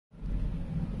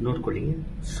ನೋಡ್ಕೊಳ್ಳಿ,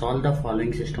 solve the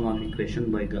following system of equation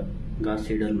by Gauss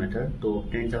Seidel method to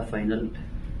obtain the final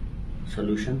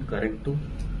solution correct to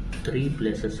 3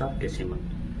 places of decimal.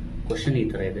 Question ಈ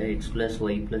ತರ ಇದೆ, x plus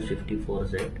y plus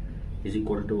 54z is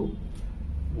equal to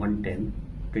 110,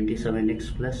 27x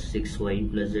plus 6y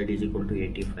plus z is equal to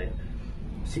 85,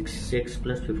 6x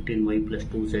plus 15y plus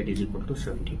 2z is equal to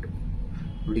 72.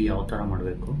 ನೋಡಿ ಯಾವ ತರ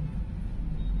ಮಾಡಬೇಕು.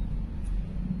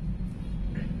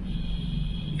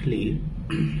 ಇಲ್ಲಿ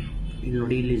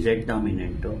ನೋಡಿ, ಇಲ್ಲಿ z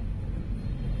ಡಾಮಿನೆಂಟು,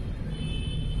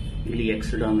 ಇಲ್ಲಿ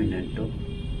ಎಕ್ಸ್ ಡಾಮಿನೆಂಟು,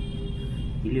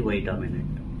 ಇಲ್ಲಿ ವೈ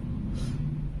ಡಾಮಿನೆಂಟು.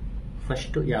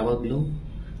 ಫಸ್ಟ್ ಯಾವಾಗಲೂ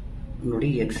ನೋಡಿ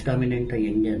ಎಕ್ಸ್ ಡಾಮಿನೆಂಟ್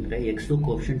ಹೆಂಗೆ ಅಂದರೆ ಎಕ್ಸ್ದು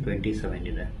ಕೋಫಿಷಿಯಂಟ್ 27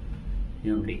 ಇದೆ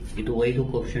ನೋಡಿ, ಇದು ವೈದು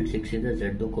ಕೋಫಿಷಿಯಂಟ್ 6 ಇದೆ,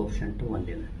 ಝೆಡ್ದು ಕೋಫಿಷಿಯಂಟ್ 1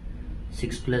 ಇದೆ.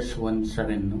 6 ಪ್ಲಸ್ 1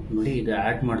 7 ನೋಡಿ, ಇದು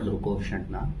ಆ್ಯಡ್ ಮಾಡಿದ್ರು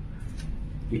ಕೋಫಿಷಿಯಂಟ್ನ,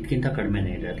 ಇದಕ್ಕಿಂತ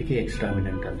ಕಡಿಮೆನೇ ಇದೆ, ಅದಕ್ಕೆ ಎಕ್ಸ್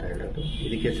ಡಾಮಿನೆಂಟ್ ಅಂತ ಹೇಳೋದು.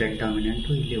 ಇದಕ್ಕೆ ಝೆಡ್ ಡಾಮಿನೆಂಟು,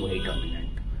 ಇಲ್ಲಿ ವೈ ಡಾಮಿನೆಂಟ್.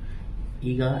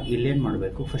 ಈಗ ಇಲ್ಲೇನು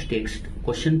ಮಾಡಬೇಕು, ಫಸ್ಟ್ ಎಕ್ಸ್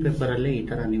ಕ್ವಶನ್ ಪೇಪರಲ್ಲೇ ಈ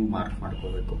ಥರ ನೀವು ಮಾರ್ಕ್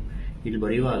ಮಾಡ್ಕೋಬೇಕು. ಇಲ್ಲಿ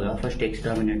ಬರೆಯುವಾಗ first X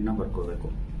ಡಾಮಿನೆಂಟ್ನ ಬರ್ಕೋಬೇಕು.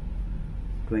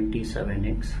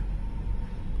 27x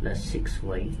plus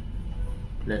 6y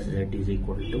plus z is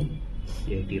equal to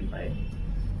 85.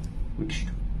 Next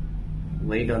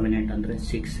Y dominant ಅಂದರೆ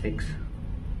 6x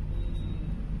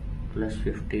plus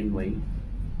 15y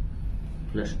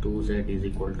plus 2z is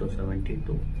equal to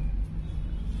 72.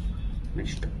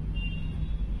 Next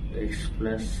x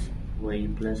plus y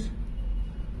plus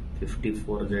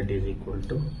 54z is equal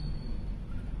to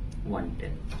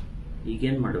 110.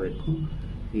 ಈಗೇನು ಮಾಡಬೇಕು,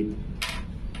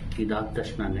 ಇದಾದ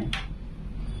ತಕ್ಷಣನೇ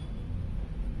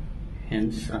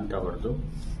hence ಅಂತ ಬರೆದು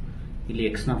ಇಲ್ಲಿ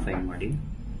ಎಕ್ಸ್ನ find ಮಾಡಿ.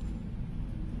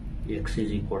 ಎಕ್ಸ್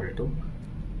ಈಸ್ ಈಕ್ವಲ್ ಟು,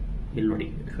 ಇಲ್ಲಿ ನೋಡಿ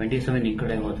 27 ಈ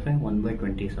ಕಡೆ ಹೋದರೆ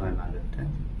 1/27 ಆಗುತ್ತೆ,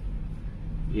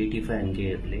 85 ಹಂಗೆ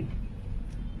ಇರಲಿ,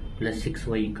 ಪ್ಲಸ್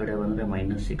 6y ಈ ಕಡೆ ಬಂದರೆ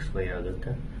ಮೈನಸ್ 6y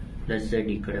ಆಗುತ್ತೆ, ಪ್ಲಸ್ z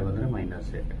ಈ ಕಡೆ ಬಂದರೆ ಮೈನಸ್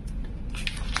z.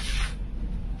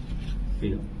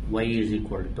 ಈಗ y ಈಸ್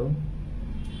ಈಕ್ವಲ್ ಟು,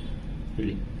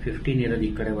 ಇಲ್ಲಿ 15 ಇರೋದು ಈ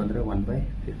ಕಡೆ ಬಂದರೆ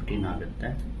 1/15 ಆಗುತ್ತೆ,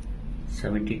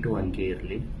 72 ಹಂಗೆ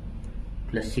ಇರಲಿ,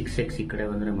 ಪ್ಲಸ್ 6x ಈ ಕಡೆ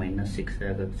ಬಂದರೆ ಮೈನಸ್ 6x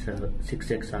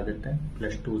ಆಗುತ್ತೆ,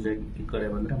 ಪ್ಲಸ್ 2z ಈ ಕಡೆ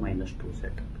ಬಂದರೆ ಮೈನಸ್ 2z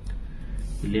ಆಗುತ್ತೆ.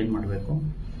 ಇಲ್ಲೇನು ಮಾಡಬೇಕು,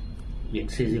 x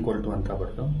ಈಸ್ ಈಕ್ವಲ್ ಟು ಅಂತ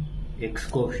ಬರೆದು ಎಕ್ಸ್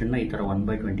ಕೋಫಿಷಿಯಂಟ್ನ ಈ ಥರ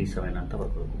 1/27 ಅಂತ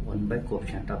ಬರ್ಬೋದು.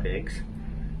 1/ಕೋಫಿಷಿಯಂಟ್ ಆಫ್ ಎಕ್ಸ್,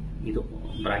 ಇದು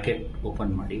ಬ್ರಾಕೆಟ್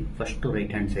ಓಪನ್ ಮಾಡಿ, ಫಸ್ಟು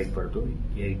ರೈಟ್ ಹ್ಯಾಂಡ್ ಸೈಡ್ ಬರೆದು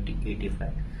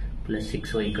 85 ಪ್ಲಸ್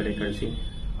 6y ಈ ಕಡೆ ಕಳಿಸಿ,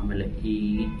 ಆಮೇಲೆ ಈ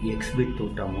ಎಕ್ಸ್ ಬಿಟ್ಟು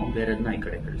ಟರ್ಮು ಬೇರೆದನ್ನ ಈ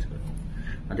ಕಡೆ ಕಳಿಸ್ಬೇಕು.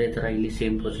 ಅದೇ ಥರ ಇಲ್ಲಿ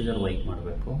ಸೇಮ್ ಪ್ರೊಸೀಜರ್ ವೈಗೆ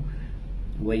ಮಾಡಬೇಕು.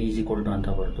 y ಈಸ್ ಈಕ್ವಲ್ ಟು ಅಂತ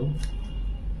ಬರೆದು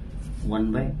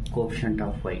 1/ಕೋಫಿಷಿಯಂಟ್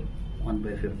ಆಫ್ y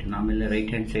 1/15, ಆಮೇಲೆ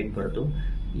ರೈಟ್ ಹ್ಯಾಂಡ್ ಸೈಡ್ ಬರೆದು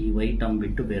ಈ y ಟರ್ಮ್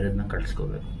ಬಿಟ್ಟು ಬೇರೆದನ್ನ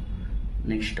ಕಳಿಸ್ಕೋಬೇಕು.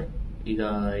 ನೆಕ್ಸ್ಟ್ ಈಗ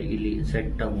ಇಲ್ಲಿ z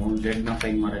ಟರ್ಮು, z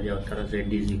ಫೈಂಡ್ ಮಾಡೋದು ಯಾವ ಥರ,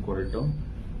 z is equal to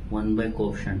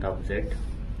 1/ಕೋಫಿಷಿಯಂಟ್ of z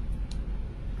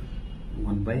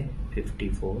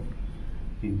 1/54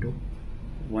 into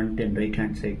 110 right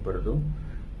hand side ಬರೆದು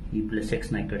ಈ ಪ್ಲಸ್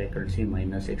ಎಕ್ಸ್ನ ಈ ಕಡೆ ಕಳಿಸಿ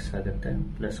ಮೈನಸ್ ಎಕ್ಸ್ ಆಗುತ್ತೆ,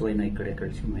 ಪ್ಲಸ್ ವೈನ ಈ ಕಡೆ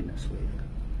ಕಳಿಸಿ ಮೈನಸ್ ವೈ ಆಗುತ್ತೆ.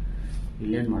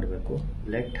 ಇಲ್ಲೇನು ಮಾಡಬೇಕು,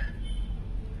 let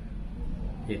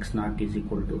X not is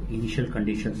equal to initial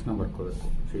ಕಂಡೀಷನ್ಸ್ನ ಬರ್ಕೋಬೇಕು.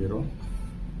 0,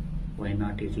 why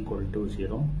not is equal to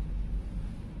 0,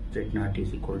 z not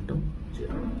is equal to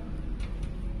 0.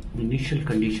 Initial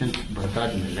conditions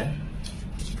ಬರ್ತಾದ್ಮೇಲೆ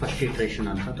first iteration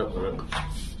ಅಂತ ತಗೋಬೇಕು.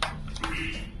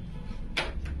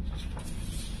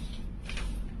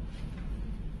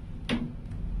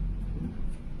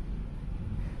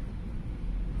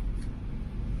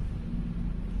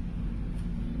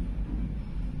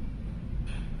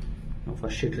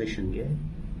 ಫಸ್ಟ್ ಇಟ್ರೇಷನ್ಗೆ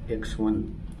x1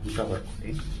 ಅಂತ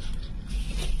ಬರ್ಕೊಳ್ಳಿ.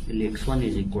 ಇಲ್ಲಿ x1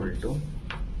 is equal to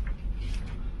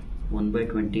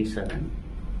 1/27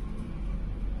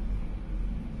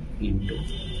 into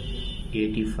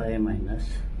 85 minus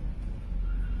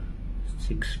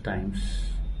 6 times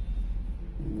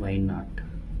y naught.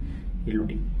 ಇಲ್ಲಿ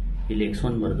ನೋಡಿ, ಇಲ್ಲಿ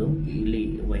x1 ಬರೆದು ಇಲ್ಲಿ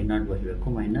y naught ಬರಬೇಕು,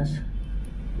 ಮೈನಸ್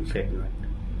z naught.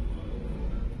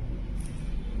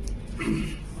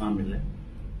 ಆಮೇಲೆ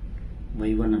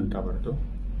y1 ಅಂತ ಬರೆದು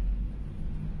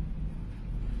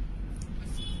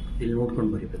ಇಲ್ಲಿ ನೋಡ್ಕೊಂಡು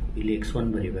ಬರೀಬೇಕು. ಇಲ್ಲಿ x1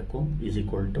 ಬರೀಬೇಕು is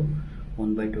equal to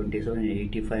 1/27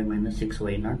 85 minus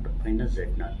 6y naught minus z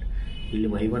naught. ಇಲ್ಲಿ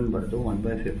y1 ಬರೆದು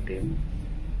 1/15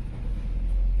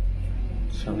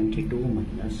 72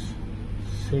 minus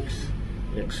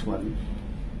 6x1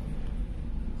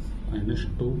 minus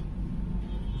 2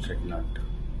 z naught.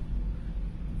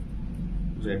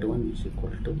 z1 is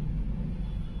equal to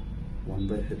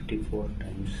 1/54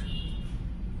 times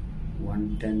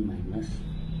 110 minus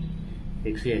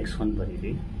x1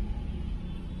 ಬರೀರಿ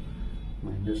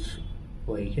minus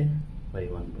y ಗೆ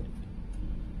y1 ಬರೀರಿ.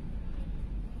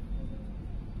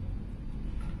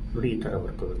 ನೋಡಿ ಈ ಥರ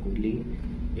ಬರ್ಕೋಬೇಕು. ಇಲ್ಲಿ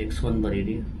x1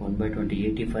 ಬರೀರಿ 1/20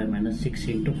 85 ಮೈನಸ್ 6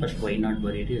 ಇಂಟು ಫಸ್ಟ್ y0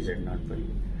 ಬರೀರಿ z0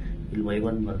 ಬರೀರಿ. ಇಲ್ಲಿ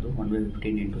y1 ಬರೆದು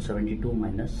 1/15 ಇಂಟು 72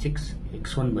 ಮೈನಸ್ 6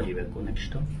 x1 ಬರೀಬೇಕು.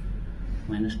 Next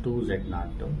minus 2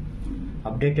 z0.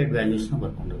 ಅಪ್ಡೇಟೆಡ್ ವ್ಯಾಲ್ಯೂಸ್ನ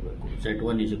ಬರ್ಕೊಂಡು ಹೋಗಬೇಕು.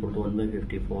 z1 is equal to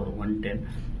 1/54 110.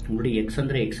 ನೋಡಿ x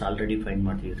ಅಂದರೆ x ಆಲ್ರೆಡಿ ಫೈಂಡ್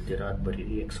ಮಾಡಿರ್ತೀರ, ಅದು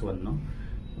ಬರೀರಿ x1.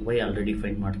 y already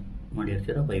find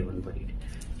ಮಾಡಿರ್ತೀರ, y1 ಬರೀರಿ.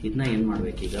 ಇದನ್ನ ಏನು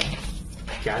ಮಾಡಬೇಕೀಗ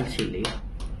ಕ್ಯಾಲ್ಸಿಲಿ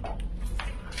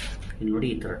ಇಲ್ಲಿ ನೋಡಿ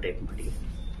ಈ ಥರ ಟೈಪ್ ಮಾಡಿ.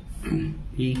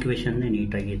 ಈ ಈಕ್ವೇಷನ್ನೇ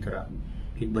ನೀಟಾಗಿ ಈ ಥರ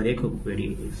ಇದು ಬರೆಯೋಕೆ ಹೋಗಬೇಡಿ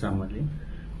ಎಕ್ಸಾಮಲ್ಲಿ.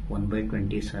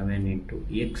 1/27 ಇಂಟು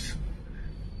ಎಕ್ಸ್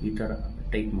ಈ ಥರ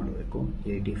ಟೈಪ್ ಮಾಡಬೇಕು.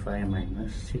 85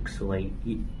 ಮೈನಸ್ 6y.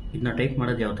 ಇದನ್ನ ಟೈಪ್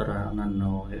ಮಾಡೋದು ಯಾವ ಥರ ನಾನು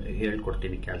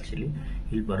ಹೇಳ್ಕೊಡ್ತೀನಿ ಕ್ಯಾಲ್ಸಿಲಿ.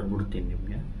 ಇಲ್ಲಿ ಬರ್ಬಿಡ್ತೀನಿ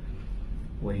ನಿಮಗೆ.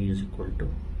 y is equal to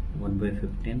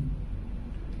 1/15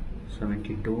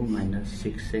 72 minus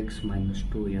 6x minus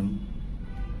 2m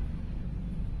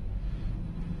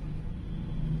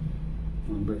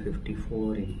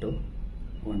 1/54 into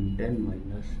 110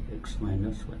 minus x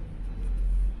minus 1.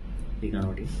 ಈಗ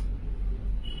ನೋಡಿ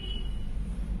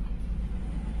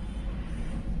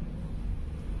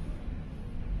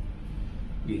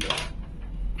ಈಗ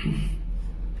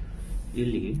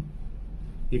ಇಲ್ಲಿ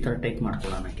ಈ ಥರ ಟೈಪ್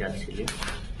ಮಾಡ್ಕೊಳ್ಳೋಣ ಕ್ಯಾಲ್ಸಿಲಿ.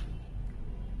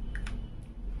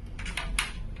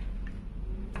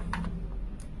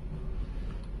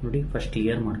 ನೋಡಿ ಫಸ್ಟ್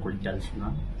ಕ್ಲಿಯರ್ ಮಾಡ್ಕೊಳ್ಳಿ ಕ್ಯಾಲ್ಸಿನ.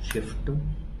 Shift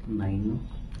 9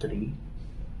 3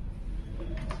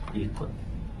 equal.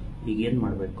 ಈಗ ಏನು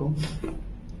ಮಾಡಬೇಕು,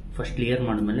 ಫಸ್ಟ್ ಕ್ಲಿಯರ್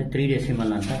ಮಾಡಿದ್ಮೇಲೆ 3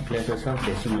 ಡೆಸಿಮಲ್ ಅಂತ ಪ್ಲೇಸಸ್ ಆಫ್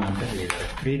ಡೆಸಿಮಲ್ ಅಂತ ಹೇಳಿದ್ದಾರೆ.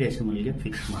 3 ಡೆಸಿಮಲ್ಗೆ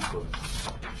ಫಿಕ್ಸ್ ಮಾಡ್ಬೋದು.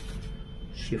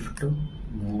 ಶಿಫ್ಟ್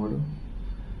 3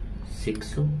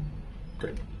 6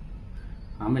 3.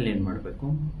 ಆಮೇಲೆ ಏನು ಮಾಡಬೇಕು,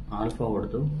 ಆಲ್ಫಾ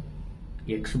ಹೊಡೆದು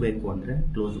ಎಕ್ಸ್ ಬೇಕು ಅಂದರೆ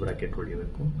ಕ್ಲೋಸ್ ಬ್ರಾಕೆಟ್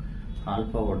ಹೊಡಿಬೇಕು.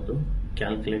 ಆಲ್ಫಾ ಹೊಡೆದು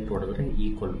ಕ್ಯಾಲ್ಕುಲೇಟ್ ಹೊಡೆದ್ರೆ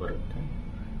ಈಕ್ವಲ್ ಬರುತ್ತೆ.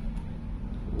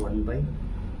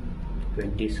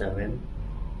 1/27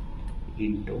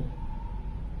 into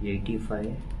 85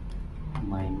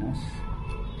 minus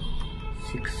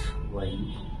 6y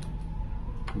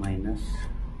minus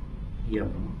m.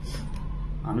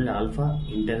 ಆಮೇಲೆ ಆಲ್ಫಾ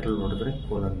ಇಂಟೆಗ್ರಲ್ ಹೊಡೆದ್ರೆ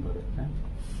ಕೋಲನ್ ಬರುತ್ತೆ.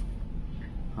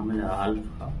 ಆಮೇಲೆ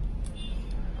alpha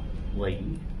y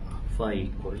alpha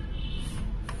equal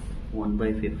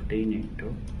 1/15 into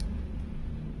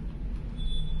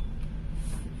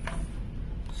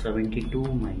 72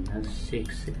 minus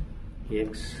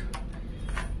 6x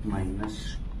minus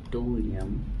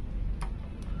 2m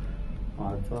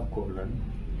alpha colon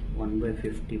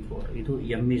 1/54. ಇದು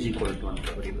m ಈಸ್ ಈಕ್ವಲ್ ಟು ಅಂತ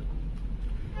ಬರೀಬೇಕು.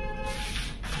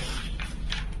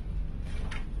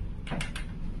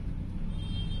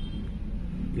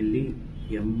 ಇಲ್ಲಿ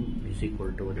m is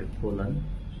equal to colon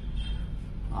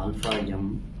alpha m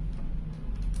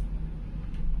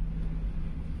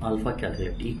alpha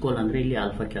calculate equal ಅಂದರೆ ಇಲ್ಲಿ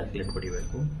ಆಲ್ಫಾ ಕ್ಯಾಲ್ಕುಲೇಟ್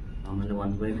ಹೊಡಿಬೇಕು. ಆಮೇಲೆ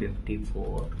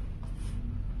 1/54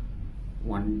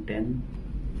 110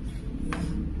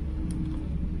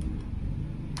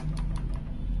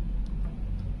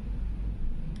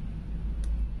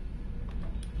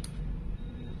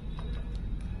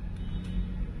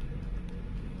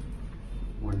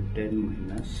 110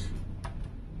 ಮೈನಸ್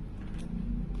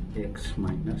x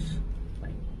ಮೈನಸ್ y.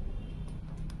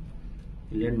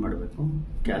 ಇಲ್ಲೇನು ಮಾಡಬೇಕು,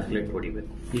 ಕ್ಯಾಲ್ಕುಲೇಟ್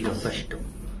ಹೊಡಿಬೇಕು. ಈಗ ಫಸ್ಟು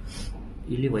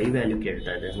ಇಲ್ಲಿ y ವ್ಯಾಲ್ಯೂ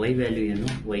ಕೇಳ್ತಾ ಇದೆ. y ವ್ಯಾಲ್ಯೂ ಏನು,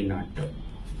 y0.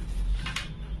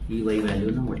 ಈ y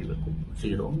ವ್ಯಾಲ್ಯೂನ ಹೊಡಿಬೇಕು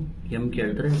 0. m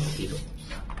ಕೇಳಿದ್ರೆ 0.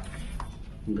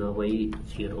 ಈಗ y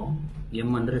 0, m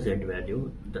ಅಂದರೆ z ವ್ಯಾಲ್ಯೂ,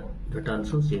 ದಟ್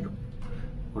ಆಲ್ಸೋ 0.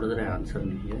 ಹೊಡೆದ್ರೆ ಆನ್ಸರ್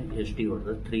ನಿಮಗೆ ಎಸ್ ಡಿ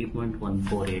ಹೊಡೆದ್ರೆ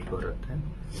 3.148 ಬರುತ್ತೆ.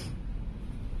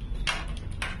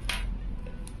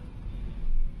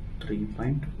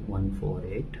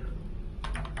 3.148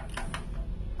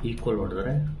 ಈಕ್ವಲ್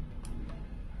ಹೊಡೆದ್ರೆ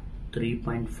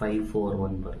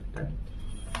 3.541 ಬರುತ್ತೆ.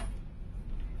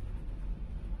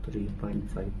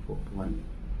 3.541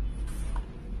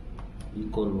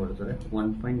 ಈಕ್ವಲ್ ಹೊಡೆದ್ರೆ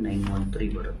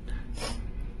 1.913 ಬರುತ್ತೆ.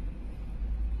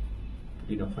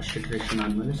 ಈಗ ಫಸ್ಟ್ ಇಟ್ರೇಷನ್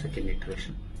ಆದಮೇಲೆ ಸೆಕೆಂಡ್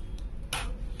ಇಟ್ರೇಷನ್.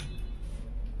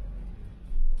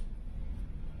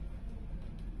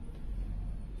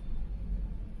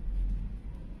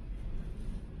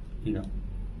 ಈಗ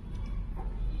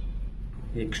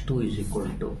x2 is equal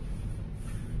to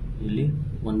ಇಲ್ಲಿ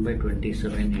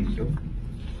 1/27 ಇಂಟು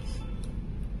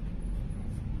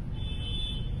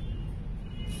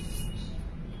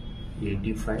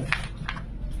 85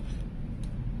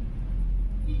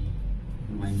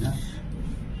 ಮೈನಸ್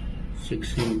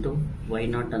 6 ಇಂಟು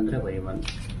y0 ಅಂದರೆ y1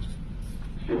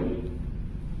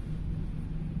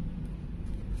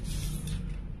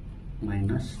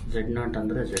 ಮೈನಸ್ z0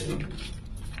 ಅಂದರೆ z0.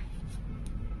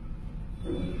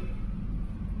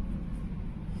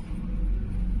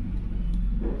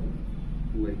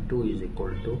 y2 is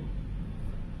equal to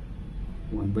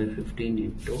 1/15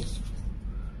 into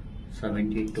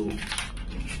 72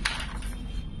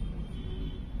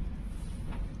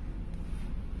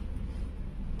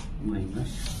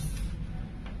 minus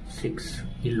 6.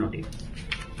 ಇಲ್ಲಿ ನೋಡಿ,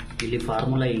 ಇಲ್ಲಿ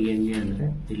ಫಾರ್ಮುಲಾ ಹೆಂಗೆ ಅಂದರೆ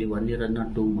ಇಲ್ಲಿ 1 ಇರೋದನ್ನ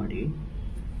 2 ಮಾಡಿ,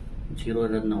 0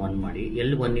 ಇರೋದನ್ನ 1 ಮಾಡಿ,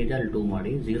 ಎಲ್ಲಿ 1 ಇದೆ ಅಲ್ಲಿ 2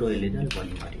 ಮಾಡಿ, 0 ಎಲ್ಲಿದೆ ಅಲ್ಲಿ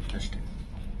 1 ಮಾಡಿ ಅಷ್ಟೇ.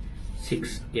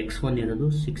 6 x1 ಇರೋದು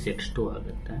 6x2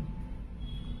 ಆಗುತ್ತೆ,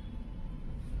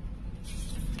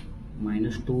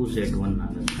 ಮೈನಸ್ 2z1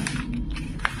 ಆಗುತ್ತೆ.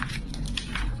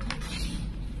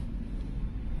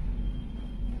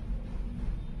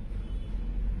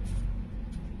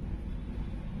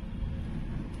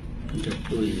 z2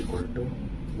 is equal to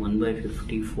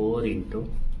 1/54 into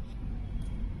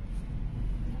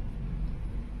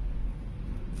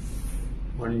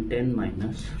 (110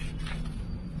 minus)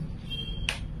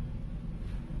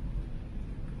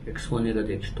 x1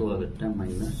 ಇರೋದು x2 ಆಗುತ್ತೆ,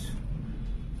 ಮೈನಸ್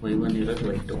y1 ಇರೋದು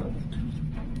y2 ಆಗುತ್ತೆ.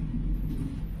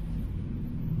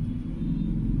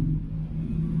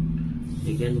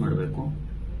 ಈಗೇನು ಮಾಡಬೇಕು,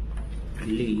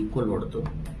 ಇಲ್ಲಿ ಈಕ್ವಲ್ ಹೊಡೆದು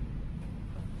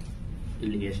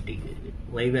ಇಲ್ಲಿ ಎಷ್ಟು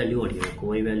y ವ್ಯಾಲ್ಯೂ ಹೊಡಿಬೇಕು.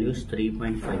 y value is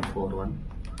 3.541,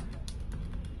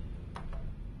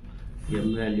 m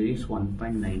value is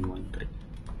 1.913.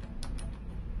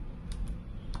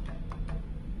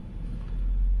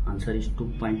 Answer is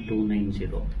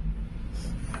 2.290.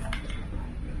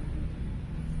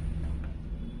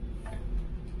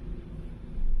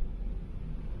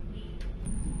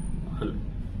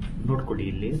 ನೋಡ್ಕೊಡಿ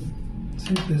ಇಲ್ಲಿ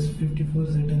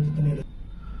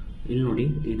ಇಲ್ಲಿ ನೋಡಿ,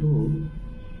 ಇದು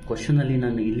ಕ್ವಶನ್ ಅಲ್ಲಿ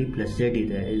ನಾನು ಇಲ್ಲಿ ಪ್ಲಸ್ ಝೆಡ್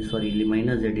ಇದೆ, ಸಾರಿ ಇಲ್ಲಿ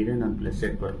ಮೈನಸ್ ಝೆಡ್ ಇದೆ, ನಾನು ಪ್ಲಸ್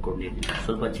ಝೆಡ್ ಬರ್ಕೊಂಡಿದ್ದೀನಿ.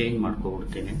 ಸ್ವಲ್ಪ ಚೇಂಜ್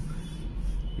ಮಾಡ್ಕೊಬಿಡ್ತೀನಿ.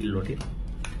 ಇಲ್ಲಿ ನೋಡಿ,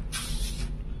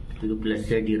 ಇದು ಪ್ಲಸ್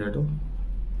ಝೆಡ್ ಇರೋದು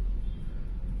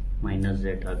ಮೈನಸ್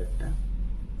ಝೆಡ್ ಆಗುತ್ತೆ.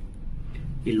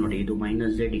 ಇಲ್ಲಿ ನೋಡಿ, ಇದು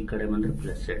ಮೈನಸ್ ಝೆಡ್ ಈ ಕಡೆ ಬಂದರೆ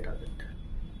ಪ್ಲಸ್ ಝೆಡ್ ಆಗುತ್ತೆ.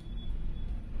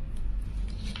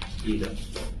 ಈಗ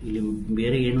ಇಲ್ಲಿ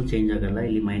ಬೇರೆ ಏನು ಚೇಂಜ್ ಆಗಲ್ಲ,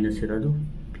 ಇಲ್ಲಿ ಮೈನಸ್ ಇರೋದು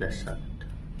ಪ್ಲಸ್ ಆಗುತ್ತೆ,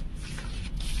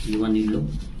 ಇವನ್ ಇಲ್ಲೂ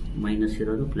ಮೈನಸ್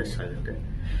ಇರೋದು ಪ್ಲಸ್ ಆಗುತ್ತೆ.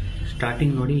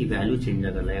 ಸ್ಟಾರ್ಟಿಂಗ್ ನೋಡಿ, ಈ ವ್ಯಾಲ್ಯೂ ಚೇಂಜ್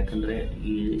ಆಗಲ್ಲ, ಯಾಕಂದರೆ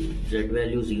ಈ ಝೆಡ್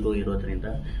ವ್ಯಾಲ್ಯೂ 0 ಇರೋದ್ರಿಂದ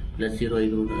ಪ್ಲಸ್ 0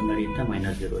 ಇರೋದು ನಡೆಯುತ್ತೆ,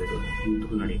 ಮೈನಸ್ 0 ಇರೋದು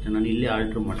ಇಂಟು ನಡೆಯುತ್ತೆ. ನಾನು ಇಲ್ಲಿ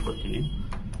ಆಲ್ಟ್ರ್ ಮಾಡ್ಕೊತೀನಿ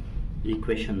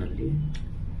ಈಕ್ವೇಷನ್ನಲ್ಲಿ.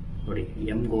 ನೋಡಿ,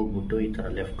 ಎಮ್ಗೆ ಹೋಗ್ಬಿಟ್ಟು ಈ ಥರ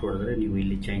ಲೆಫ್ಟ್ ಹೊಡೆದ್ರೆ ನೀವು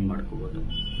ಇಲ್ಲಿ ಚೇಂಜ್ ಮಾಡ್ಕೋಬೋದು.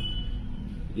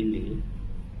 ಇಲ್ಲಿ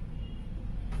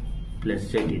ಪ್ಲಸ್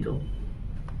ಝೆಡ್ ಇದು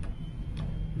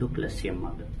ಪ್ಲಸ್ ಎಮ್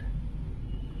ಆಗುತ್ತೆ.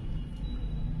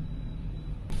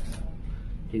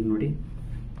 ಈಗ ನೋಡಿ,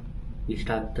 ಇಷ್ಟ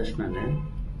ಆದ ತಕ್ಷಣ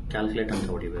ಕ್ಯಾಲ್ಕುಲೇಟ್ ಅಂತ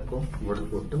ಹೊಡಿಬೇಕು.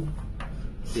 ಹೊಡೆದ್ಬಿಟ್ಟು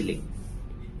ಇಲ್ಲಿ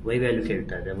y ವ್ಯಾಲ್ಯೂ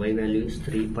ಕೇಳ್ತಾ ಇದೆ. y value is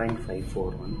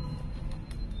 3.541,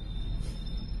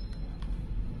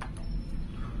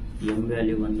 m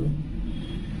value ಬಂದು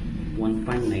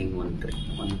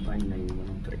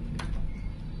 1.913,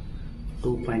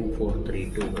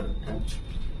 2.432 ಬರುತ್ತೆ.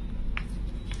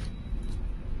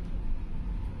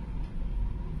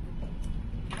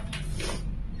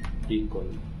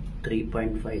 Equal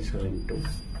 3.572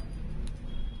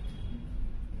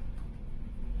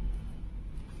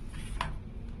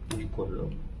 equal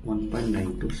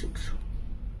 1.926.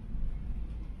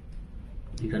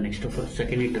 ಈಗ ನೆಕ್ಸ್ಟ್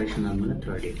ಸೆಕೆಂಡ್ ಇಟ್ರೇಷನ್ ಆದಮೇಲೆ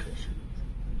ಥರ್ಡ್ ಇಟ್ರೇಷನ್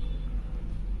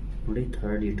ನೋಡಿ.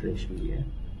 ಥರ್ಡ್ ಇಟ್ರೇಷನ್ಗೆ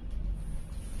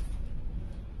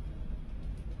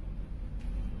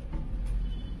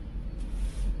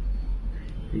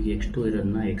ಈಗ x2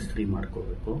 ಇರೋದನ್ನ x3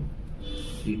 ಮಾಡ್ಕೋಬೇಕು.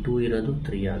 ಈ 2 ಇರೋದು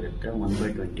 3 ಆಗುತ್ತೆ,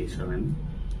 1/27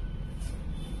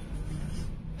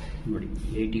 ನೋಡಿ.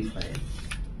 85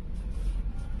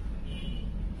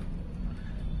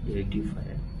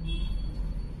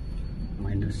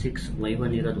 ಮೈನಸ್ 6,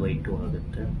 y1 ಇರೋದು y2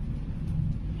 ಆಗುತ್ತೆ,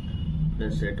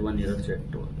 ಪ್ಲಸ್ z1 ಇರೋದು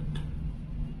z2 ಆಗುತ್ತೆ.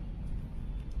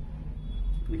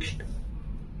 ನೆಕ್ಸ್ಟ್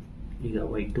ಈಗ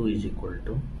y2 is equal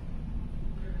to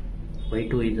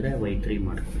y2 ಇದ್ರೆ y3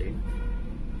 ಮಾಡ್ಕೊಳ್ಳಿ.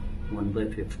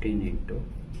 1/15 ಇಂಟು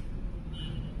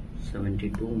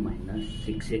 72 ಮೈನಸ್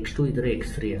 6, x2 ಇದ್ರೆ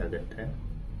x3 ಆಗುತ್ತೆ,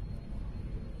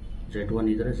 z1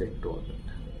 ಇದ್ರೆ z2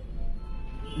 ಆಗುತ್ತೆ.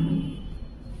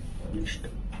 Next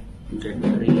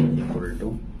z3 is equal to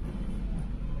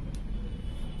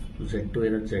z2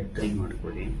 ಇರೋದು z3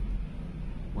 ಮಾಡ್ಕೊಳ್ಳಿ.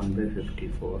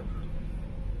 1/54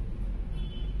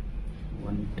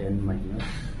 110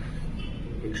 ಮೈನಸ್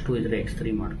x2 ಇದ್ರೆ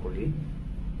x3 ಮಾಡ್ಕೊಳ್ಳಿ,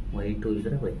 y2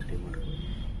 ಇದ್ರೆ y3 ಮಾಡ್ಕೊಳ್ಳಿ.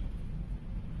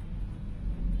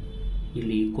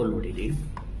 ಇಲ್ಲಿ ಈಕ್ವಲ್ ಹೊಡೀರಿ.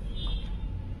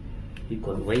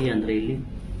 ಈಕ್ವಲ್ y ಅಂದರೆ ಇಲ್ಲಿ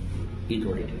ಇದು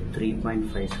ಹೊಡೀರಿ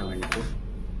 3.572,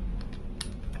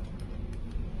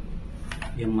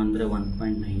 m ಅಂದರೆ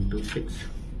 1.926,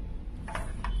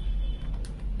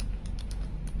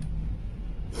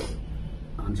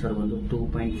 ಆನ್ಸರ್ ಬಂದು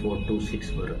 2.426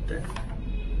 ಬರುತ್ತೆ.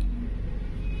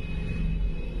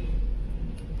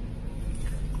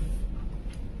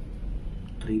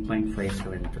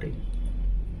 $3.573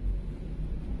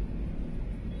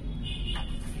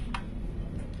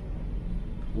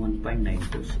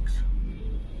 1.926.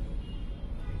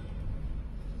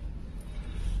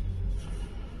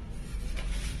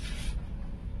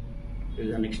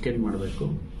 ಈಗ ನೆಕ್ಸ್ಟ್ ಏನು ಮಾಡಬೇಕು,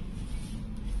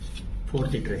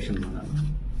 ಫೋರ್ತ್ ಇಟ್ರೇಷನ್ ಮಾಡೋಣ.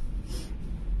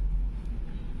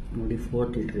 ನೋಡಿ,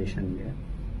 ಫೋರ್ತ್ ಇಟ್ರೇಷನ್ಗೆ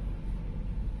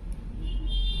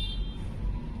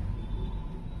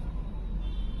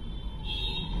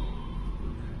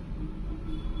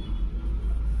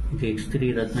ಈಗ x3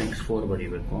 ಇರೋದನ್ನ x4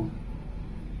 ಬರೀಬೇಕು.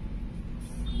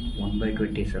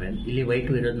 1/27. ಇಲ್ಲಿ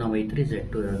y2 ಇರೋದನ್ನ y3,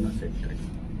 z2 ಇರೋದನ್ನ z3.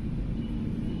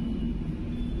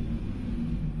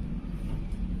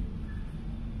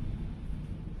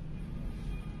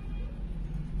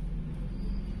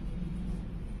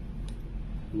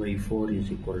 y4 is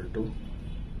equal to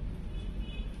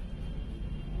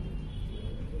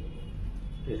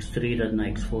x3 ಇರೋದನ್ನ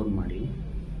x4 ಮಾಡಿ,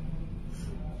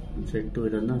 z2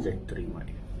 ಇರೋದನ್ನ z3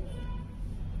 ಮಾಡಿ.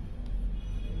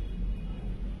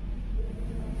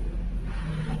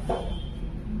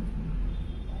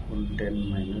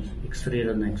 -10 x3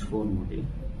 ಇರೋದನ್ನ x4 ಮಾಡಿ,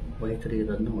 y3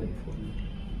 ಇರೋದನ್ನ y4 ಮಾಡಿ.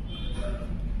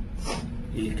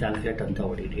 ಇಲ್ಲಿ ಕ್ಯಾಲ್ಕುಲೇಟ್ ಅಂತ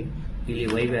ಹೊಡೀರಿ. ಇಲ್ಲಿ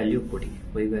y ವ್ಯಾಲ್ಯೂ ಕೊಡಿ.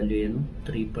 y ವ್ಯಾಲ್ಯೂ ಏನು?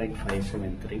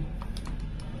 3.573.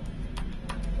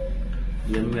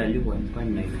 m value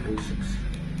 1.926.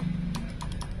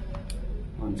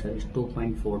 Answer is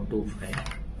 2.425.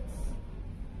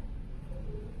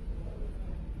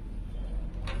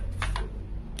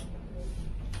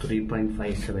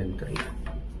 $3.573.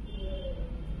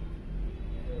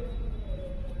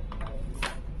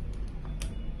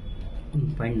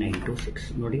 $1.926.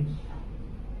 ನೋಡಿ,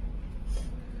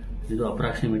 ಇದು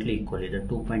ಅಪ್ರಾಕ್ಸಿಮೇಟ್ಲಿ ಈಕ್ವಲ್ ಇದೆ.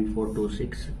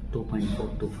 2.426,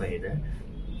 2.425 ಇದೆ.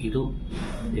 ಇದು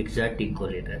ಎಕ್ಸಾಕ್ಟ್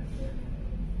ಈಕ್ವಲ್ ಇದೆ,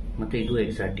 ಮತ್ತು ಇದು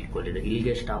ಎಕ್ಸಾಕ್ಟ್ ಈಕ್ವಲ್ ಇದೆ.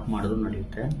 ಇಲ್ಲಿಗೆ ಸ್ಟಾಪ್ ಮಾಡೋದು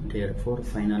ನಡೆಯುತ್ತೆ. Therefore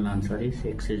final answer is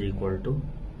x is equal to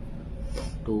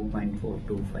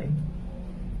 2.425,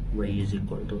 y is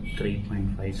equal to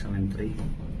 3.573,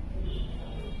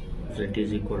 z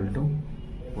is equal to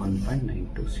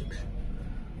 1.926.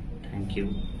 Thank you.